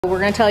We're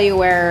gonna tell you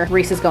where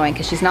Reese is going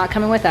because she's not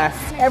coming with us.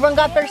 Everyone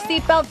got their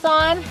seatbelts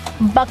on.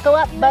 Buckle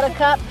up,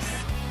 buttercups.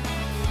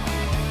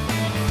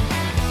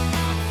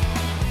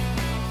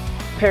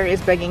 Perri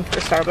is begging for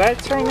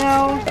Starbucks right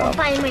now. So.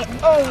 Find my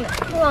own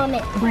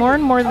vomit. The more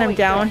and more that I'm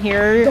down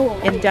here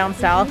and down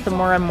south, the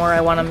more and more I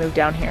want to move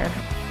down here.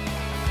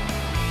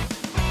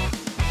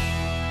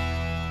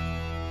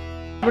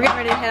 We're getting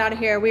ready to head out of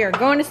here. We are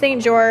going to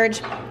St.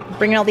 George,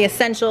 bringing all the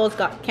essentials,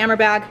 got a camera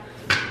bag.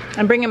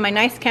 I'm bringing my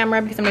nice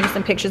camera because I'm gonna do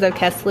some pictures of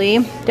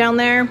Kesley down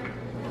there.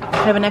 I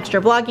have an extra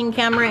vlogging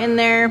camera in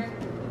there,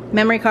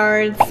 memory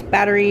cards,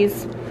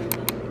 batteries,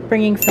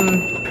 bringing some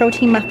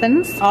protein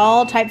muffins,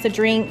 all types of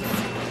drinks,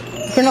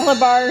 granola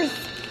bars,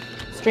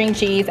 string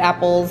cheese,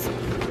 apples,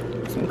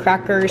 some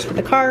crackers for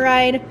the car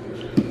ride.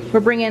 We're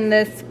bringing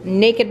this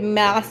naked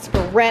mask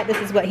for Rhett.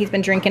 This is what he's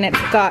been drinking. It's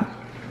got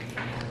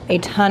a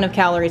ton of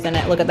calories in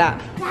it. Look at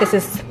that. This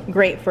is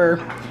great for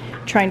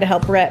trying to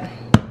help Rhett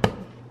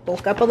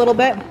bulk up a little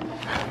bit.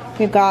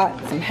 We've got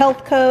some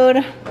health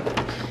code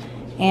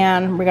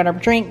and we got our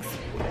drinks,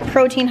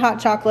 protein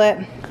hot chocolate,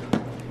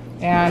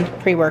 and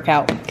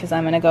pre-workout because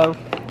I'm gonna go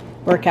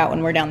work out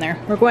when we're down there.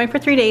 We're going for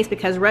 3 days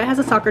because Rhett has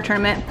a soccer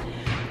tournament.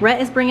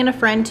 Rhett is bringing a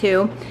friend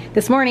too.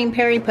 This morning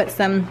Perri put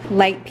some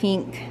light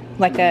pink,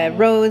 like a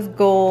rose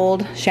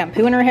gold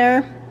shampoo in her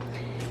hair.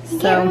 You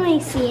can't really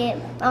see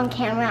it on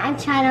camera. I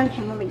tried on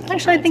camera, but you can't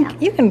actually, I think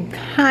tell. you can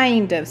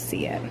kind of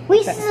see it.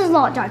 Reese's is a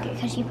lot darker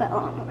because she put a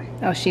lot more.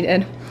 Oh, she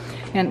did.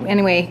 And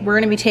anyway, we're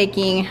gonna be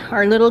taking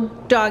our little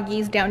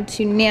doggies down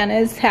to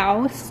Nana's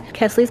house.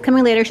 Kesley's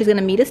coming later. She's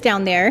gonna meet us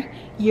down there.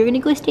 You're gonna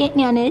go stay at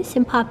Nana's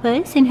and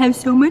Papa's and have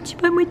so much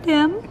fun with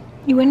them.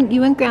 You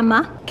and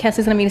Grandma.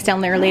 Kesley's gonna meet us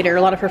down there later.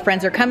 A lot of her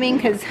friends are coming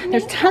because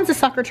there's tons of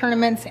soccer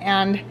tournaments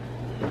and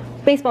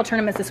baseball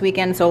tournaments this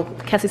weekend. So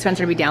Kesley's friends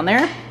are gonna be down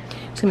there.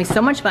 It's gonna be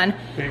so much fun.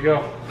 There you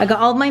go. I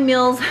got all of my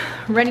meals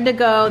ready to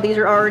go. These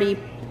are already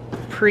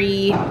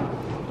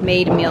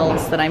pre-made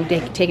meals that I'm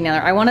taking down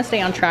there. I want to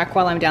stay on track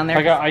while I'm down there.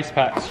 I got ice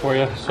packs for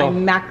you, so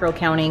I'm macro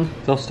counting.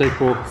 They'll stay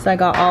cool. So I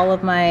got all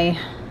of my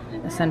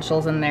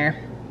essentials in there.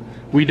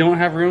 We don't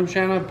have room,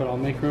 Shanna, but I'll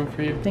make room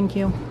for you. Thank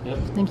you. Yep.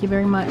 Thank you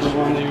very much. Don't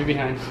want to leave you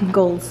behind.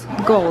 Goals,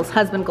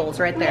 husband goals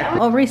right there.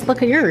 Oh, Reese,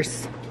 look at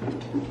yours.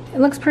 It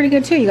looks pretty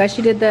good too. You guys,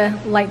 she did the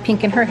light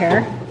pink in her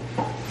hair.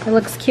 It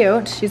looks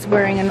cute. She's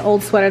wearing an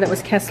old sweater that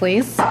was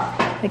Kesley's,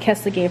 that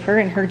Kesley gave her,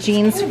 and her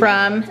jeans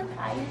from,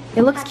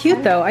 it looks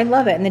cute though, I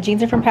love it. And the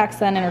jeans are from Pkwy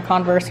and her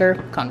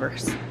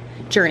Converse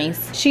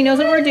Journeys. She knows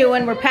what we're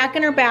doing. We're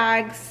packing our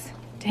bags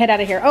to head out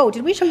of here. Oh,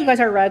 did we show you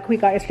guys our rug we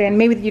got yesterday? And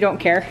maybe you don't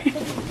care.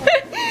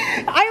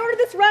 I ordered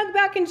this rug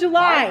back in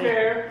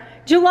July.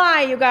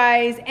 July, you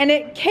guys, and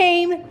it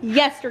came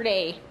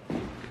yesterday.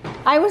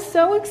 I was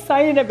so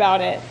excited about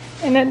it.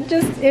 And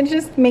it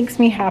just makes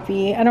me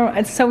happy.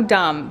 It's so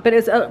dumb, but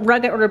it's a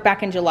rug I ordered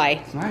back in July.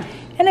 Nice.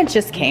 And it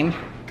just came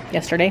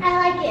yesterday.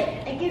 I like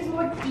it. It gives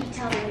more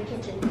detail in the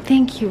kitchen.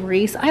 Thank you,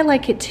 Reese. I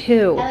like it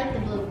too. I like the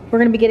blue. We're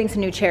gonna be getting some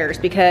new chairs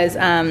because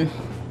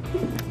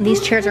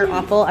these chairs are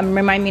awful.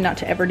 Remind me not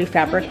to ever do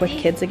fabric with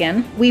kids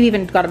again. We've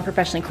even got them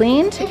professionally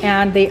cleaned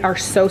and they are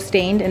so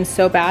stained and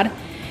so bad.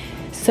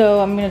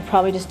 So I'm gonna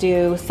probably just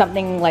do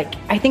something like,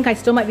 I think I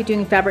still might be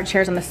doing fabric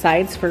chairs on the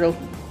sides for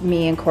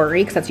me and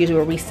Corey, because that's usually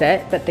where we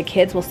sit, but the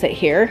kids will sit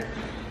here.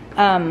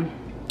 And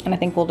I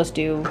think we'll just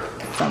do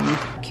some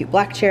cute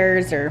black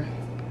chairs, or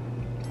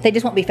they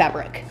just won't be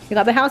fabric. We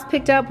got the house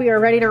picked up. We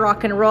are ready to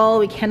rock and roll.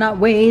 We cannot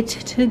wait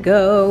to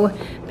go.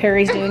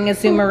 Perri's doing a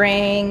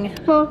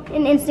Zoomerang. Well,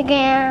 an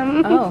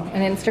Instagram. Oh,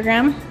 an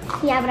Instagram?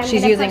 Yeah, but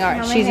She's using the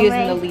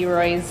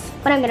LeRoy's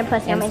But I'm gonna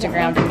post it on my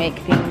Instagram to make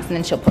things, and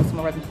then she'll post them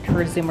over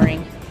her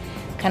Zoomerang.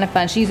 Kind of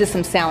fun. She uses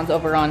some sounds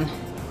over on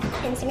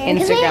Instagram.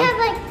 Because they have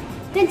like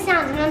good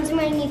sounds, and on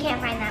Zoomering you can't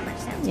find that much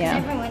sounds. Yeah.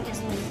 Everyone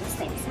just uses the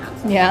same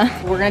sounds.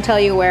 Yeah. We're gonna tell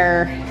you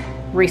where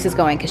Reese is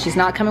going because she's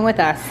not coming with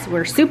us.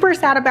 We're super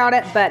sad about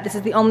it, but this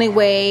is the only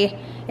way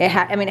it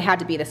had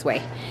to be this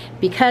way.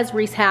 Because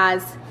Reese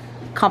has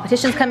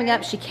competitions coming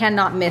up, she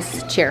cannot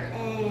miss cheer.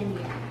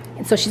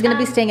 And so she's gonna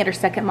be staying at her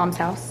second mom's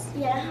house.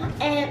 Yeah,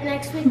 and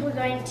next week we're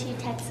going to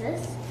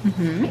Texas.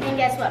 And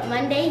guess what?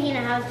 Monday, you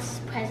know how it's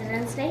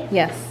President's Day?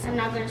 Yes. I'm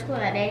not going to school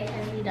that day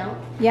because we don't.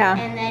 Yeah.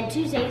 And then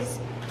Tuesday's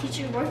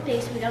teacher work day,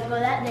 so we don't go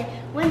that day.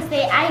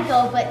 Wednesday I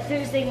go, but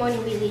Thursday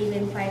morning we leave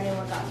and Friday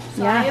we're gone.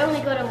 So Yeah. I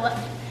only go to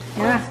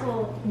one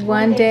school.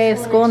 One day of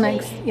school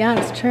next. Yeah,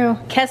 it's true.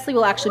 Kesley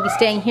will actually be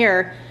staying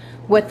here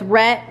with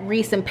Rhett,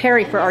 Reese, and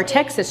Perri for our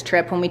Texas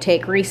trip when we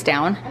take Reese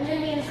down. I'm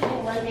going to be in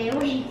school one day a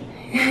week.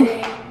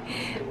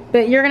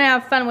 But you're gonna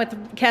have fun with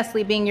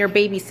Kesley being your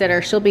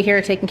babysitter. She'll be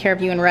here taking care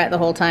of you and Rhett the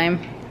whole time.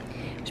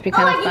 Should be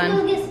kind of fun. I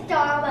can go get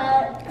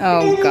Starbucks.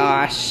 Oh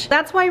gosh.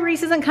 That's why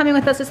Reese isn't coming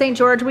with us to St.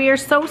 George. We are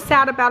so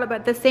sad about it, but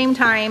at the same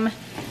time,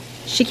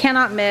 she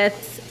cannot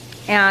miss.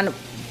 And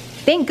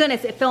thank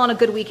goodness it fell on a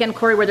good weekend,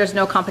 Corey, where there's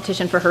no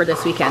competition for her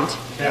this weekend.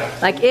 Yeah.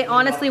 Like it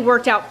honestly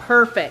worked out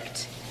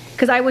perfect.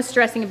 Because I was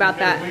stressing about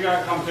that. We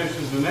got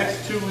competitions the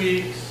next 2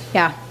 weeks.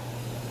 Yeah.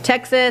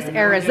 Texas,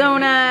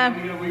 Arizona.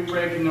 We get a week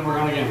break and then we're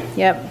on again.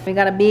 Yep, we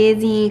got a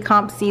busy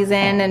comp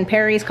season, and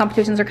Perri's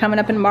competitions are coming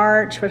up in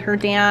March with her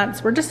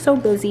dance. We're just so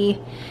busy,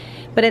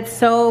 but it's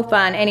so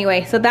fun.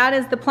 Anyway, so that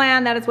is the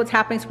plan. That is what's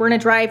happening. So we're gonna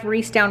drive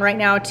Reese down right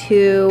now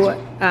to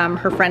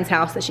her friend's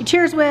house that she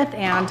cheers with,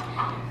 and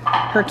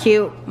her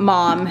cute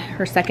mom,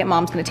 her second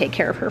mom's gonna take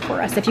care of her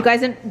for us. If you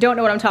guys don't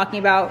know what I'm talking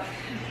about,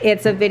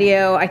 it's a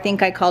video, I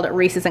think I called it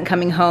Reese Isn't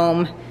Coming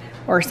Home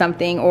or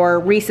something, or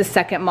Reese's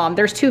second mom.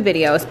 There's 2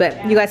 videos,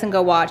 but you guys can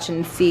go watch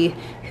and see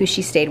who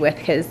she stayed with,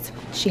 because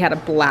she had a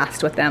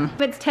blast with them.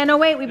 It's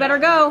 10:08, we better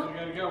go. We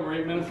gotta go, we're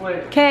 8 minutes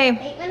late. Okay.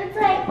 8 minutes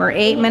late. We're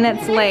 8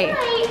 minutes late.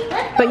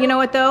 But you know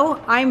what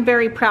though? I'm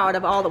very proud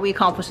of all that we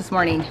accomplished this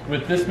morning.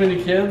 With this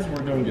many kids,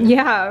 we're doing good.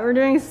 Yeah, we're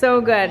doing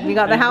so good. We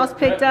got the house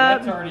picked up.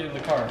 Rhett's already in the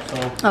car,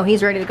 so. Oh,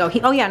 he's ready to go.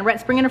 Oh yeah, and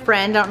Rhett's bringing a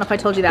friend. I don't know if I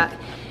told you that.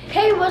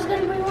 Perri was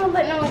gonna bring one,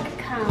 but no one could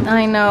come.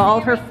 I know,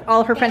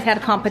 all of her friends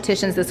had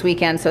competitions this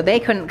weekend, so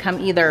they couldn't come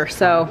either,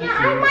 so. Yeah,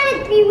 I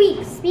wanted 3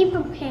 weeks. Be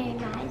prepared,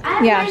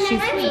 guys. Yeah,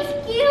 she's.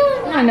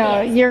 I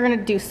know, Yes. you're gonna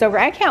do so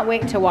great. I can't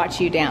wait to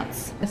watch you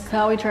dance. This is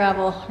how we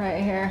travel,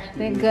 right here.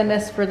 Thank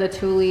goodness for the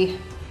Thule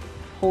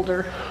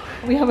holder.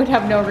 We would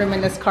have no room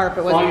in this car if it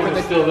As long wasn't for as the.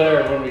 it's still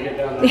there when we get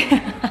down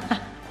there.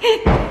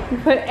 We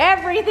put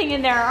everything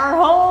in there. Our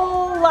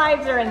whole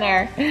lives are in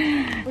there.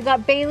 We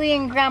got Bailey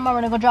and Grandma.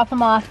 We're gonna go drop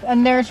them off.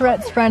 And there's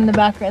Rhett's friend in the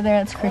back right there.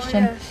 That's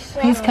Christian.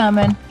 He's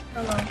coming.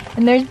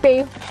 And there's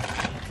Babe.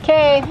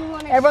 Okay,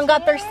 everyone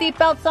got their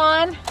seatbelts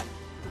on.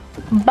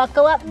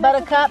 Buckle up,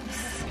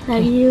 buttercups.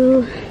 Love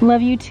you.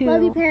 Love you too.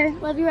 Love you, Perri.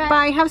 Love you, Rhett.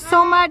 Bye. Have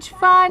so much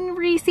fun,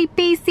 Reese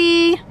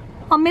Peasy.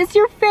 I'll miss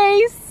your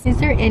face. Is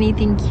there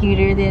anything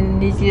cuter than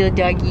this little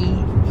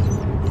doggy?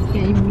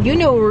 You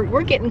know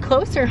we're getting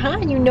closer, huh?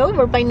 You know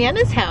we're by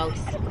Nana's house.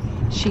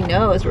 She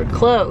knows we're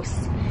close.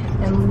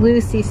 And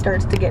Lucy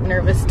starts to get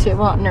nervous too.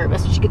 Well, not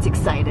nervous, she gets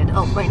excited.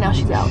 Oh, right now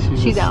she's out.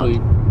 She's out.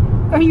 asleep.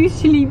 Are you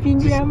sleeping,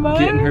 Grandma?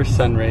 Getting her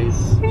sun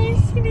rays. Are you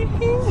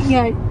sleeping?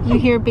 Yeah, you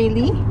hear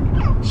Bailey?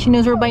 She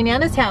knows we're by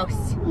Nana's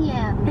house.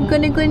 Yeah. We're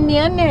gonna go to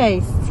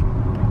Nana's.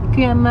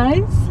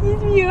 Grandma's? Here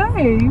we are.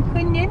 We're going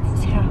to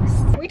Nana's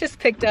house. We just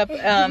picked up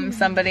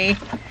somebody.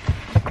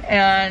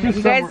 And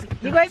you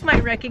guys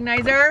might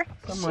recognize her.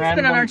 She's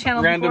been on our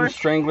channel random before.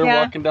 strangler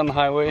walking down the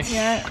highway.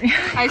 Yeah.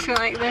 I feel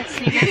like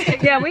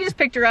this. Yeah, we just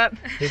picked her up.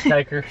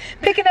 Hitchhiker.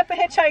 Picking up a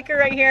hitchhiker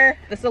right here.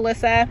 This is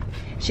Alyssa.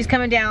 She's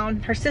coming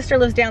down. Her sister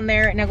lives down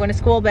there and now going to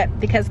school, but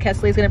because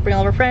Kesley's gonna bring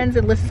all of her friends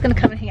and Alyssa's gonna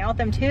come and hang out with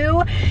them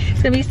too.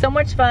 It's gonna be so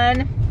much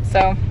fun.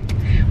 So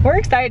we're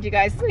excited, you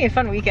guys. It's gonna be a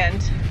fun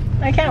weekend.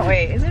 I can't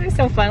wait. It's gonna be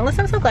so fun. Alyssa,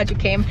 I'm so glad you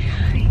came.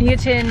 You get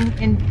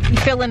to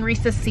fill in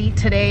Reese's seat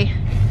today.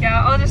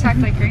 Yeah, I'll just act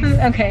like Reese.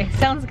 Okay,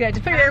 sounds good.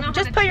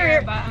 Just put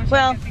your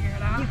well,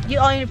 you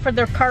all you for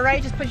the car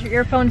ride. Just put your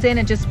earphones in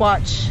and just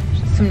watch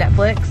some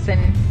Netflix,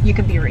 and you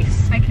can be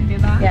Reese. I can do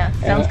that. Yeah,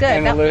 sounds good.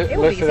 And It will be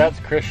Alyssa, easy. that's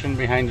Christian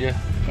behind you.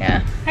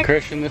 Yeah.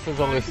 Christian, this is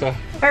Alyssa.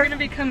 We're gonna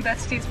become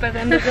besties by the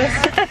end of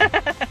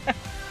this.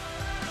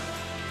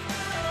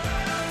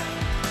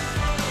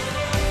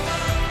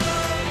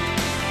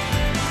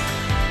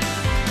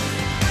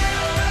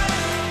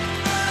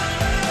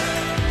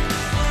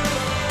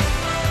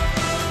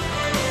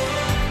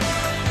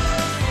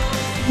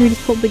 We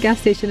just pulled the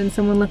gas station and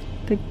someone left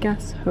the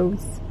gas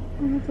hose.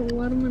 Oh, that's a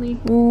lot of money.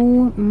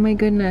 Oh my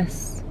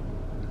goodness.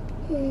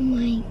 Oh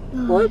my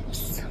god.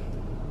 Whoops.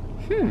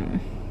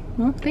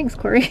 Well, thanks,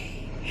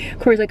 Corey.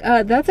 Corey's like,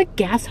 that's a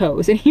gas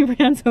hose, and he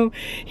runs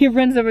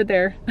over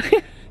there.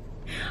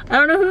 I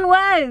don't know who it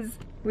was.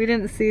 We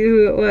didn't see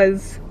who it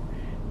was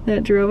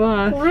that drove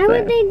off. Why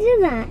would they do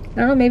that? I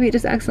don't know, maybe it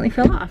just accidentally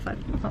fell off.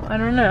 I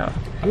don't know.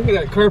 Look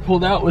at that car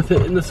pulled out with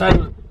it in the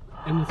side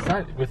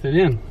with it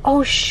in.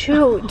 Oh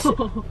shoot.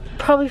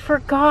 Probably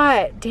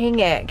forgot. Dang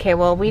it. Okay,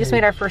 well, we just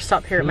made our first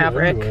stop here at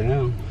Maverick.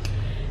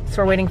 So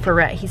we're waiting for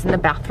Rhett. He's in the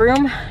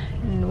bathroom.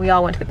 And we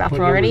all went to the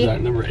bathroom already.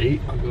 What number is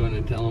that? Number 8? I'll go in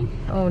and tell him.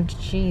 Oh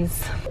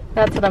jeez.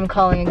 That's what I'm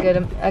calling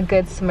a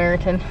good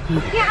Samaritan.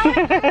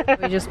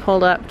 We just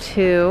pulled up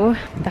to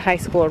the high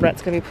school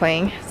Rhett's gonna be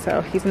playing.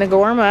 So he's gonna go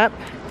warm up,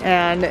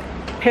 and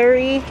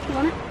Perri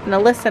and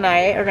Alyssa and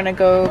I are gonna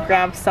go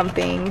grab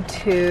something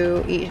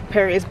to eat.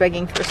 Perri is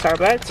begging for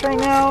Starbucks right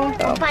now.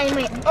 So. Find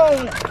my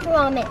own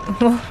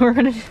ramen. Well, we're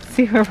gonna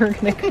see where we're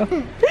gonna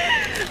go.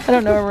 I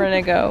don't know where we're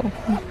gonna go.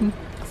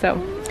 So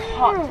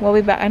we'll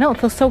be back. I know, it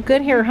feels so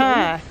good here,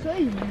 huh?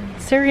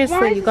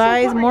 Seriously, you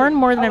guys, more and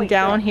more that I'm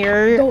down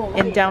here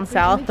and down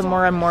south, the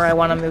more and more I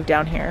want to move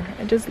down here.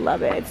 I just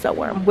love it. It's so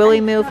warm. Will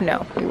we move?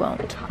 No, we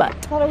won't. But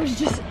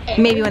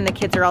maybe when the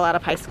kids are all out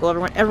of high school,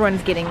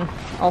 everyone's getting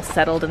all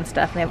settled and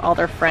stuff, and they have all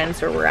their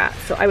friends where we're at.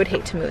 So I would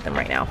hate to move them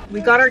right now.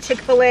 We got our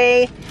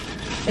Chick-fil-A.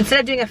 Instead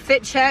of doing a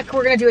fit check,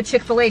 we're gonna do a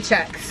Chick-fil-A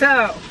check.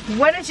 So,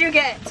 what did you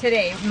get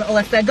today,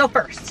 Alyssa? Go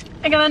first.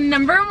 I got a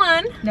number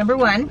 1 Number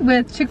 1.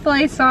 with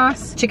Chick-fil-A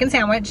sauce. Chicken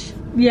sandwich.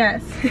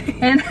 Yes.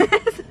 And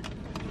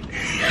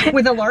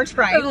With a large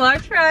fry. a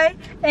large fry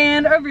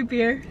and a root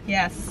beer.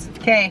 Yes.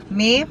 Okay,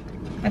 me,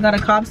 I got a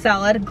Cobb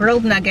salad,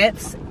 grilled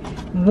nuggets,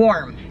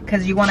 warm.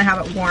 because you want to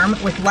have it warm,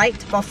 with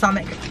light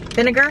balsamic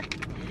vinegar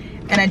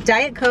and a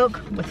Diet Coke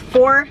with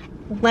 4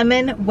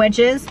 lemon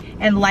wedges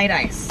and light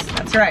ice.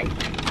 That's right.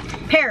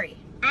 Perri.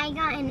 I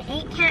got an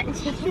 8-count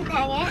chicken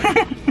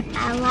nugget,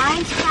 a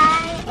large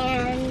fry,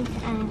 and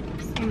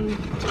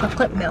some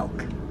Chocolate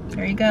milk.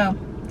 There you go.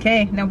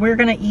 Okay, now we're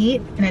gonna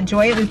eat and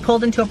enjoy it. We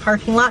pulled into a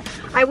parking lot.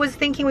 I was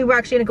thinking we were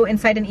actually gonna go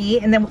inside and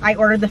eat, and then I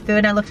ordered the food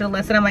and I looked at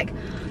Alyssa and I'm like,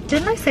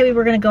 didn't I say we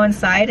were gonna go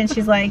inside? And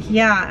she's like,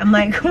 yeah. I'm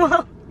like,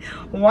 well,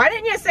 why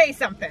didn't you say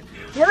something?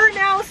 We're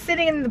now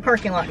sitting in the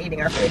parking lot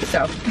eating our food,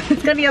 so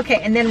it's gonna be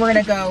okay. And then we're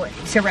gonna go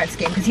to Rhett's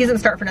game because he doesn't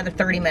start for another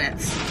 30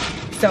 minutes.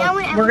 So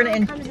we're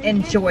gonna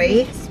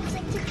enjoy.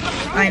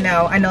 I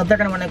know, they're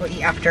gonna wanna go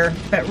eat after,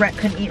 but Rhett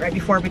couldn't eat right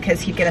before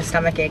because he'd get a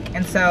stomach ache.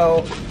 And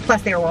so,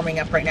 plus they are warming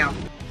up right now.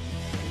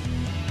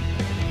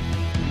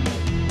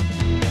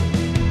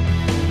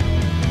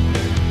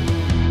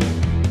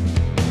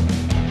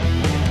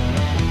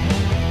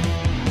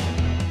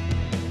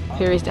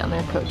 Perri's down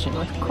there coaching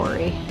with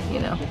Corey, you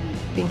know,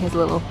 being his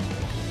little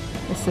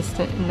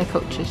assistant in the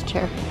coach's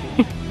chair.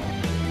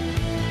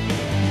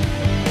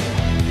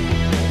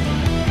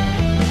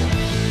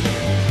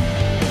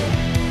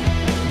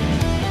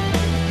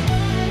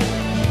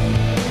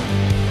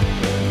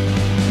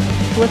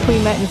 Look,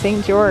 we met in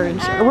St. George.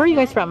 Where are you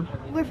guys from?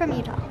 We're from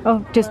Utah.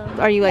 Oh, just,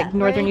 are you like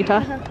northern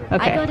Utah?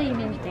 Okay. I go to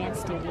Union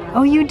Dance Studio.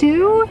 Oh, you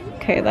do?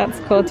 Okay, that's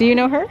cool. Do you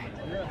know her?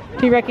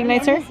 Do you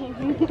recognize her?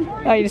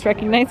 Oh, you just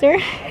recognize her?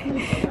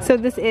 So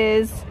this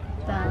is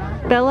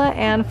Bella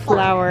and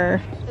Flower.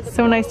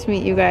 So nice to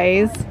meet you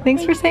guys.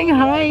 Thanks for saying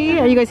hi.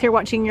 Are you guys here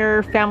watching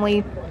your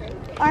family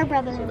Our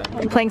brother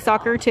playing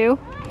soccer too?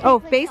 Oh,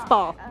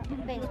 baseball.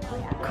 baseball,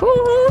 yeah.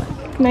 Cool.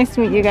 Nice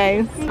to meet you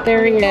guys.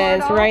 There he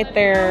is, right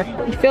there.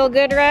 You feel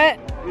good, Rhett?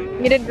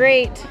 You did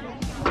great.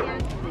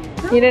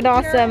 You did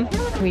awesome.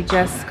 We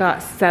just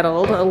got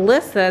settled.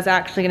 Alyssa is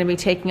actually gonna be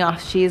taking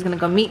off. She's gonna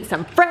go meet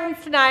some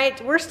friends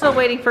tonight. We're still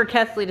waiting for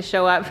Kesley to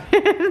show up.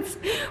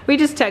 We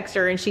just text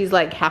her and she's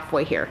like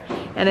halfway here.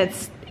 And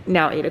it's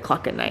now 8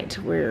 o'clock at night.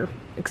 We're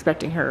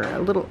expecting her a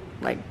little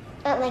like...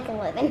 At like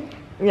 11.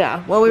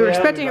 Yeah, well we were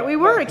expecting her. We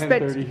were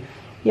expecting...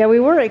 Yeah,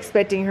 we were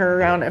expecting her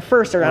around, at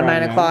first around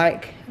 9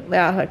 o'clock.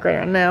 Yeah, like right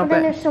around now.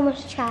 But then there's so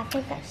much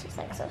traffic that she's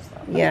like so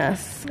slow.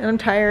 Yes, I'm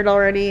tired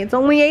already. It's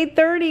only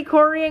 8:30,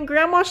 Corey, and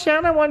Grandma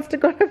Shanna wants to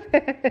go to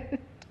bed.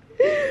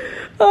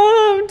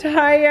 Oh, I'm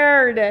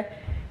tired.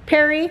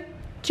 Perri, do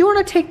you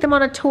want to take them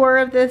on a tour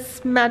of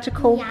this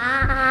magical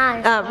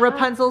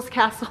Rapunzel's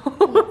castle?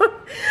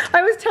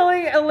 I was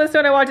telling Alyssa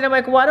when I walked in, I'm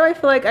like, why do I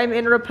feel like I'm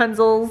in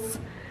Rapunzel's,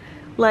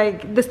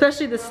 like,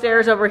 especially the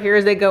stairs over here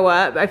as they go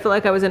up. I feel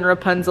like I was in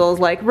Rapunzel's,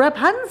 like,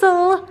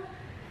 Rapunzel,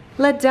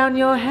 let down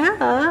your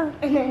hair.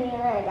 And then you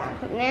let it down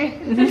from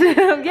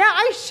there. Yeah,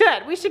 I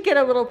should. We should get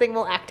a little thing,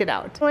 we'll act it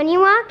out. When you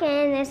walk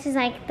in, this is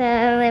like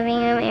the living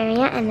room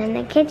area, and then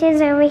the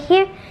kitchen's over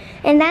here.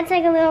 And that's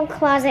like a little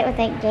closet with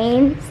like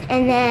games.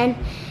 And then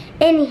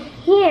in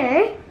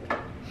here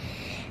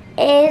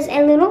is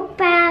a little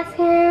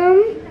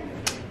bathroom.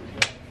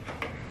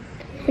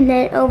 And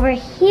then over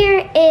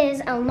here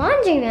is a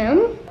laundry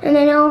room. And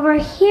then over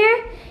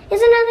here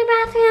is another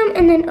bathroom.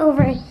 And then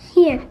over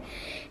here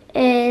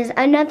is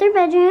another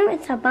bedroom.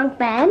 It's a bunk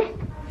bed.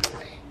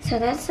 So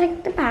that's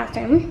like the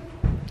bathroom.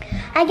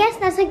 I guess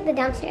that's like the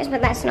downstairs,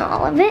 but that's not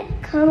all of it.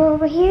 Come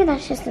over here,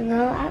 that's just a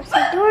little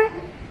outside door.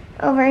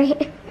 Over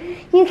here.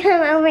 You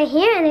come over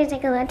here and there's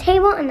like a little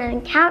table and then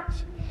a couch.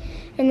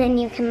 And then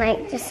you can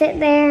like just sit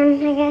there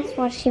and I guess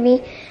watch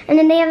TV. And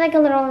then they have like a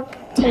little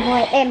table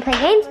and play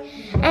games.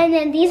 And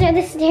then these are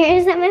the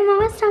stairs that my mom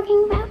was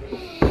talking about.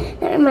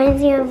 That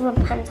reminds you of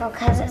Rapunzel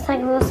because it's like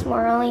little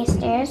swirly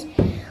stairs.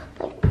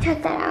 Like,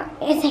 check that out.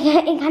 It's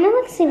like, it kind of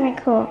looks super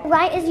cool.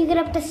 Right as you get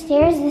up the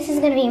stairs, this is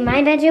going to be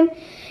my bedroom.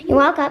 You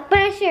walk up, but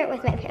I share it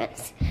with my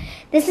parents.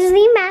 This is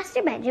the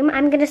master bedroom.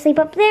 I'm going to sleep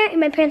up there and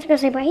my parents are going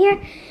to sleep right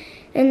here.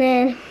 And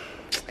then,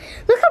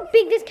 look how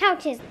big this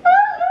couch is.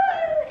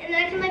 And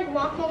I can like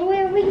walk all the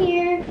way over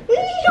here.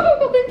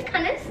 It's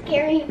kind of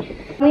scary.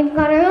 We've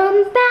got our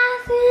own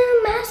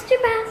bathroom, master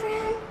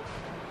bathroom.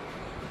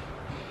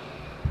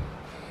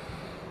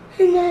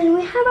 And then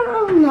we have our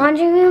own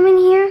laundry room in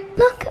here.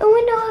 Look, a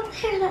window up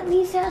there that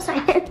leads to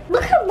outside.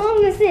 Look how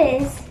long this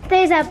is.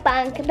 There's a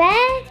bunk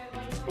bed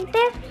right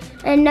there.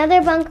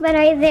 Another bunk bed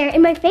right there.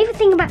 And my favorite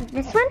thing about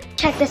this one,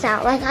 check this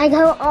out. Like I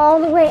go all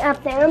the way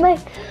up there. I'm like,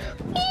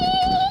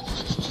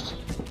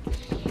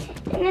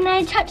 and then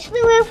I touch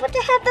the roof with the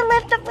head to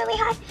lift up really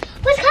high.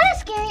 But it's kind of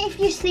scary if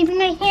you're sleeping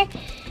right here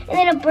and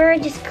then a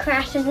bird just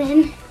crashes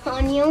in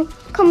on you.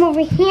 Come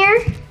over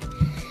here.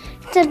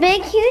 It's a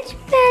big, huge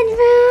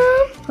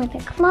bedroom with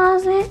a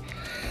closet.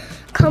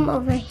 Come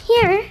over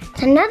here.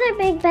 It's another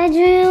big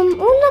bedroom.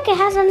 Oh, look, it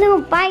has a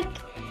little bike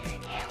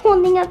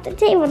holding up the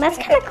table. That's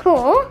kind of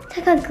cool. It's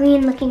like a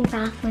green looking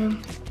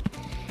bathroom.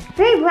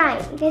 Very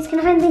bright. You guys can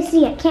hardly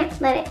see. I can't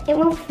let it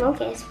won't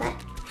focus, but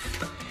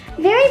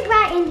very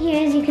bright in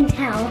here as you can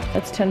tell.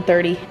 It's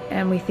 10:30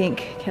 and we think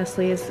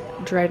Kesley is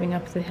driving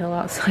up the hill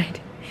outside.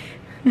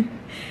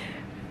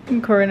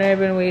 And Corey and I have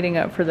been waiting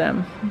up for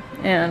them.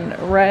 And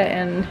Rhett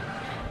and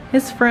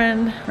his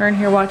friend are in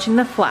here watching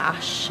The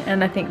Flash.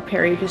 And I think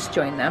Perri just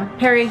joined them.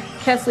 Perri,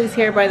 Kesley's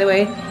here, by the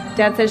way.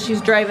 Dad says she's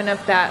driving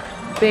up that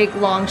big,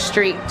 long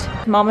street.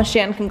 Mama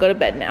Shan can go to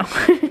bed now.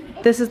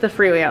 This is the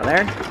freeway out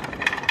there.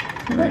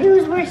 But it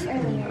was worse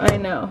earlier. I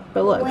know,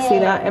 but look, see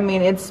that? I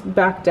mean, it's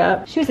backed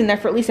up. She was in there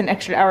for at least an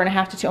extra hour and a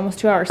half to almost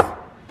 2 hours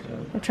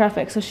of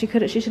traffic, so she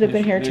should have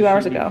been here 2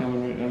 hours ago.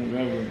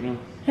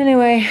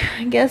 Anyway,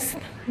 I guess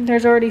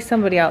there's already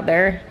somebody out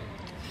there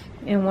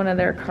in one of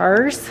their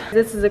cars.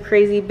 This is a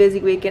crazy busy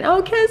weekend.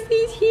 Oh,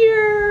 Kesley's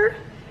here.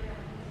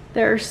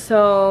 There are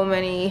so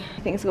many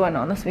things going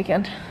on this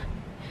weekend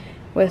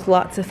with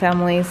lots of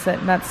families.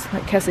 That's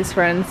like Kesley's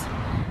friends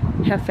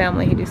have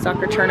family who do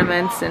soccer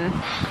tournaments, and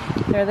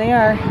there they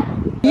are.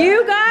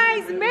 You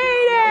guys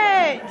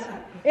made it!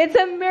 It's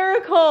a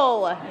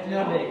miracle!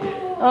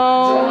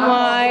 Oh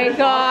my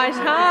gosh,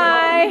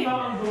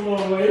 hi!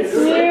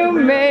 You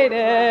made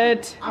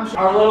it!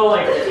 Our little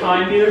like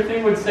time meter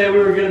thing would say we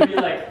were gonna be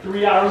like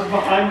 3 hours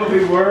behind, but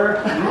we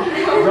were.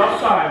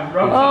 Rough time.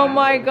 Oh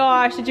my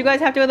gosh, did you guys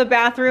have to go to the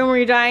bathroom? Were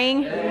you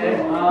dying?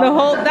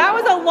 That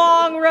was a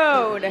long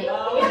road.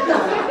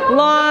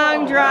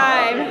 Long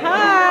drive.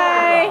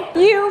 Hi!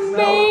 You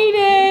made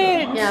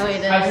it! Yeah, we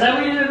did. I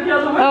said we did it the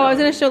other way. Oh, I was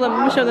gonna show them.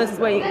 Let me show this.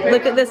 Wait,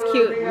 look at this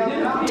cute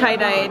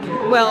tie-dyed.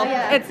 Well,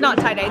 it's not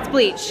tie-dye, it's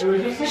bleach.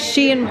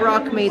 She and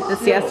Brock made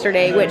this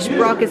yesterday, which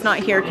Brock is not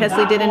here.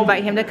 Kesley did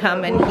invite him to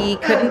come and he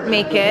couldn't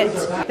make it.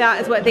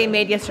 That is what they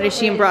made yesterday.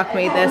 She and Brock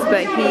made this,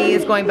 but he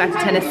is going back to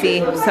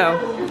Tennessee. So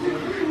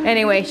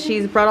anyway,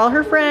 she's brought all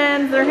her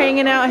friends. They're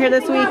hanging out here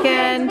this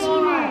weekend.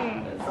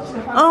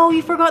 Oh,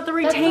 you forgot the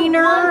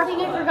retainer. One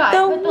thing I forgot.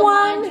 The Put the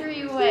one.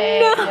 laundry away.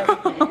 No.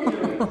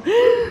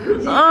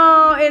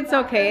 Oh, it's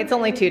okay. It's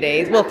only 2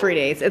 days. Well, 3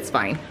 days. It's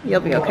fine.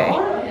 You'll be okay.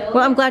 Well,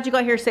 I'm glad you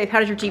got here safe. How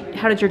did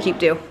your Jeep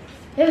do?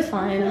 It was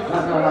fine.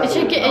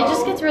 It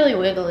just gets really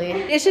wiggly.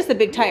 It's just the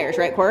big tires,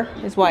 right, Cor?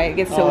 Is why it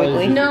gets so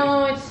wiggly.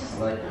 No, it's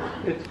just,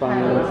 It's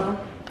fine.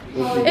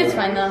 it's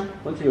fine though.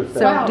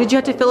 So, did you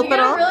have to fill up at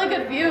all? We got a really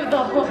good view of the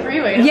whole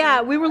freeway.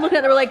 Yeah, we were looking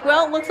at it. We're like,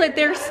 well, it looks like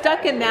they're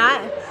stuck in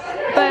that.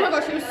 Oh But my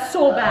gosh, it was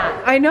so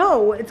bad. I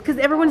know. It's because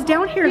everyone's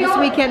down here this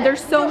weekend.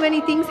 There's so many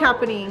things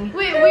happening.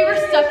 We were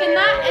stuck in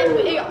that, and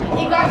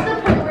it got to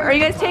the point where. Are you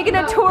guys taking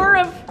a tour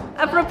of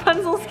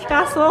Rapunzel's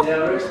castle?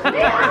 Wait for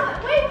me.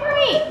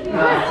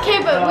 Okay,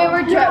 but we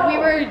were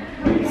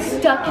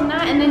stuck in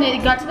that, and then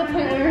it got to the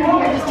point where we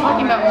were just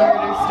talking about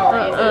murder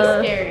stories. It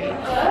was scary.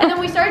 And then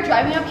we started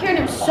driving up here, and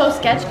it was so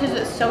sketch because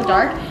it's so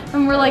dark.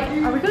 And we're like,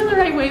 are we going the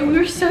right way? We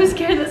were so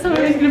scared that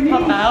somebody was gonna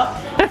pop out.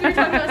 We were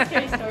talking about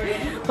scary stories.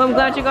 Well, I'm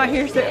glad you got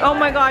here. Oh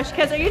my gosh,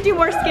 Kes, are you gonna do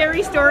more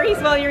scary stories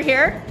while you're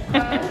here? It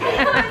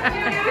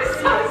was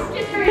so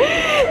scary.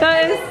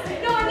 That is.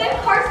 No, and then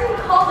Carson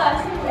called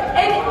us,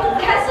 and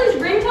Kesley's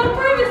ringtone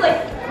for him is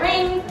like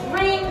ring,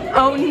 ring.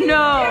 Oh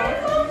no.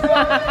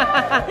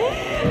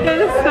 That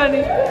is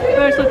funny.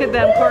 Gosh, look at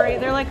them, Corey.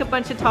 They're like a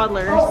bunch of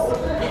toddlers.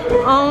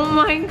 Oh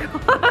my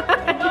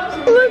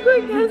gosh. Look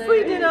what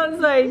Kesley did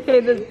outside. Okay,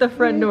 the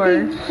front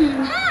door.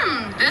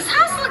 This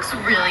house looks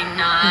really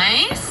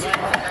nice.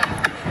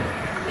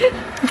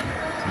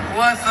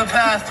 What's the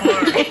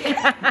password?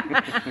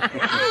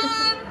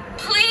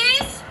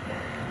 Please?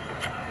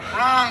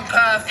 Wrong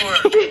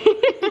password.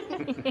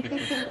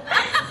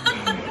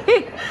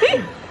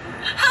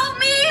 Help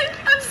me!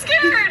 I'm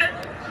scared!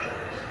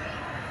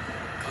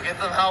 Go get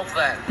some help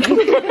then.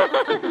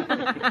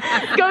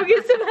 Go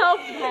get some help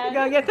then.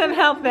 Go get some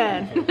help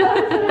then.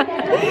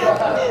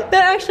 That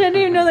actually, I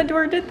didn't even know the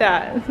door did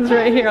that. This is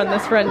right here on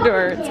this front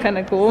door. It's kind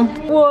of cool.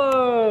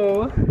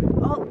 Whoa.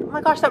 Oh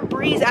my gosh, that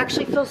breeze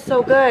actually feels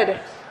so good.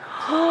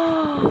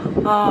 Oh.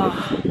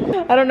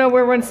 I don't know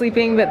where everyone's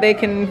sleeping, but they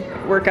can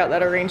work out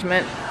that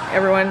arrangement.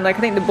 Everyone, like I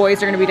think the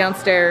boys are gonna be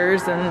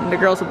downstairs and the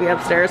girls will be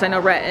upstairs. I know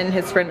Rhett and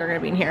his friend are gonna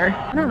be in here.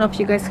 I don't know if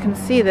you guys can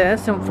see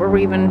this or if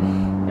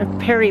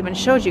Perri even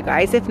showed you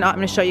guys. If not, I'm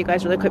gonna show you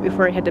guys really quick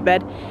before I head to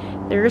bed.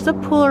 There's a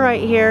pool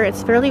right here.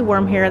 It's fairly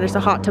warm here. There's a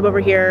hot tub over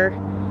here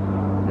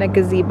and a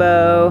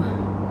gazebo.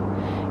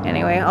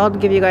 Anyway, I'll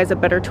give you guys a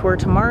better tour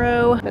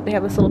tomorrow. But they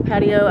have this little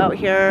patio out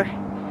here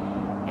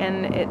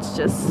and it's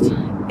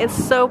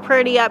so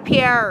pretty up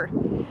here.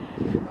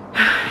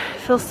 It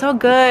feels so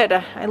good.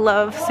 I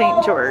love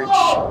St. George.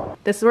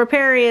 This is where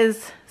Perri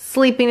is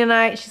sleeping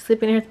tonight. She's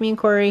sleeping here with me and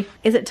Corey.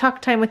 Is it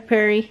talk time with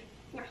Perri?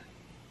 No.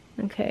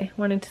 Okay,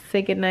 wanted to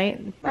say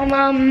goodnight. My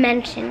mom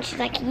mentioned, she's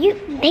like,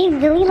 they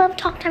really love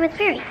talk time with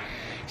Perri.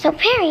 So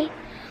Perri,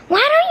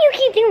 why don't you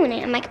keep doing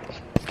it? I'm like,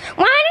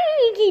 why don't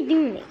you keep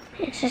doing it?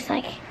 It's just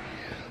like,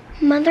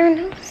 mother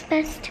knows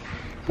best.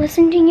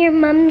 Listen to your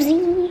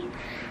mumsy.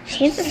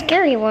 She's a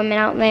scary woman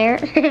out there.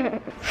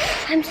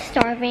 I'm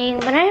starving,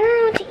 but I don't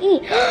know what to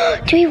eat.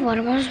 Do we have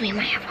water bottles? We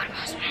might have water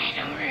bottles, but I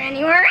don't know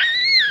anywhere.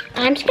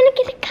 I'm just gonna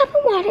get a cup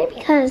of water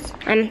because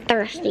I'm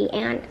thirsty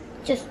and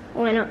just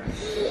why not?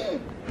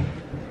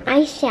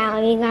 I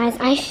shall, you guys,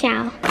 I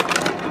shall.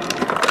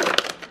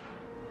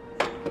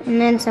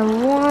 And then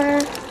some water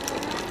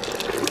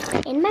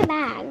in my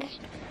bag.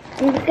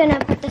 I'm gonna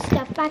put the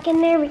stuff back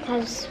in there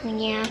because,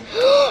 yeah.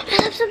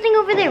 I have something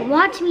over there.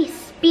 Watch me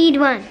speed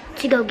run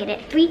to go get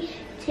it. 3,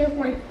 2,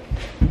 1.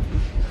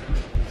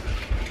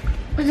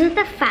 Wasn't it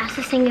the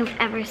fastest thing you've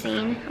ever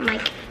seen? I'm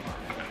like,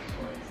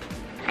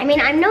 I mean,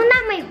 I've known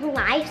that my whole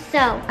life,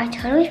 so I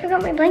totally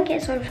forgot my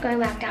blanket, so I'm just going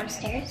back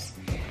downstairs.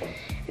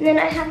 And then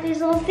I have these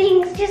little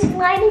things just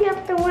lining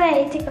up the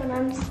way to go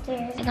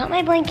downstairs. I got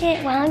my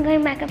blanket. While I'm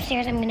going back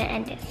upstairs, I'm gonna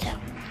end it, so.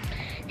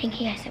 Thank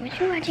you guys so much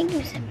for watching.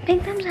 Give us a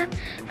big thumbs up,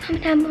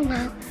 comment down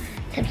below,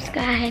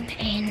 subscribe,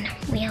 and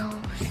we'll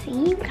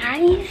see you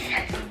guys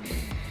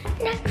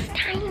next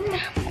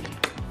time.